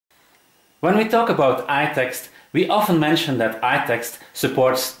When we talk about iText, we often mention that iText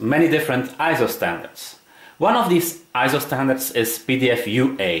supports many different ISO standards. One of these ISO standards is PDF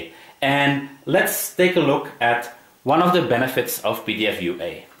UA, and let's take a look at one of the benefits of PDF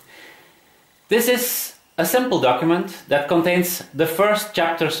UA. This is a simple document that contains the first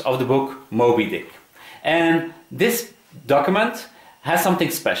chapters of the book Moby Dick. And this document has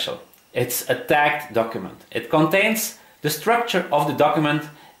something special. It's a tagged document. It contains the structure of the document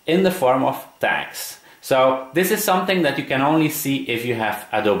in the form of tags. So this is something that you can only see if you have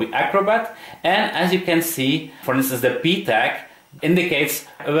Adobe Acrobat, and as you can see, for instance, the P tag indicates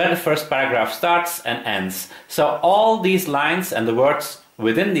where the first paragraph starts and ends. So all these lines and the words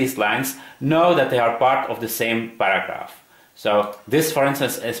within these lines know that they are part of the same paragraph. So this, for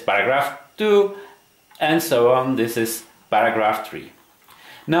instance, is paragraph 2, and so on. This is paragraph 3.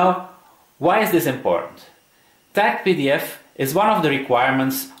 Now, why is this important? Tagged PDF is one of the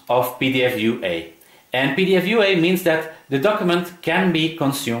requirements of PDF UA. And PDF UA means that the document can be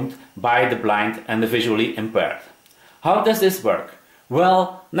consumed by the blind and the visually impaired. How does this work?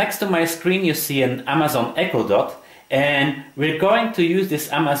 Well, next to my screen you see an Amazon Echo Dot, and we're going to use this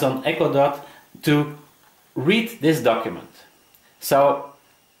Amazon Echo Dot to read this document. So,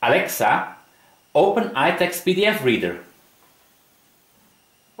 Alexa, open iText PDF Reader.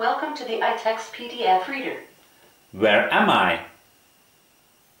 Welcome to the iText PDF Reader. Where am I?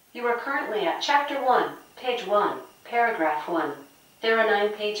 You are currently at Chapter 1, Page 1, Paragraph 1. There are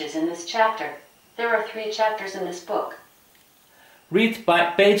 9 pages in this chapter. There are 3 chapters in this book. Read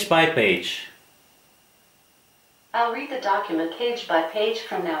by page. I'll read the document page by page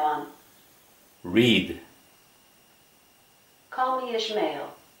from now on. Read. Call me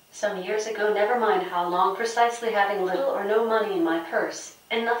Ishmael. Some years ago, never mind how long, precisely having little or no money in my purse,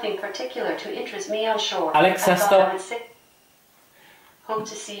 and nothing particular to interest me on shore. Alexa, stop. Hope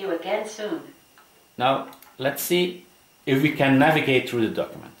to see you again soon. Now, let's see if we can navigate through the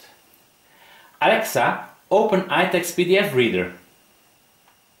document. Alexa, open iText PDF Reader.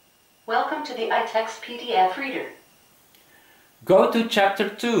 Welcome to the iText PDF Reader. Go to Chapter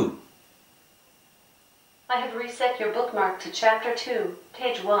 2. I have reset your bookmark to Chapter 2,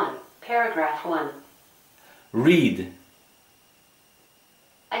 Page 1, Paragraph 1. Read.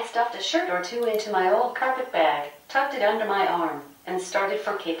 I stuffed a shirt or 2 into my old carpet bag, tucked it under my arm, and started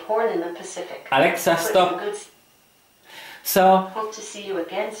for Cape Horn in the Pacific. Alexa, stop. So, hope to see you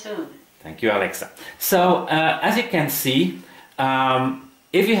again soon. Thank you, Alexa. So, as you can see,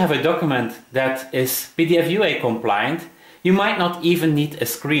 if you have a document that is PDF UA compliant, you might not even need a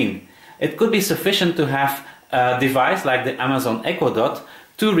screen. It could be sufficient to have a device like the Amazon Echo Dot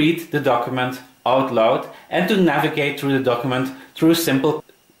to read the document out loud and to navigate through the document through simple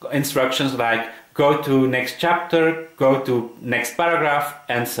instructions like go to next chapter, go to next paragraph,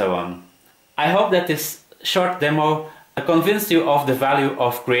 and so on. I hope that this short demo convinced you of the value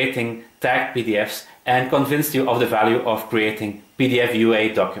of creating tagged PDFs and convinced you of the value of creating PDF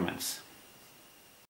UA documents.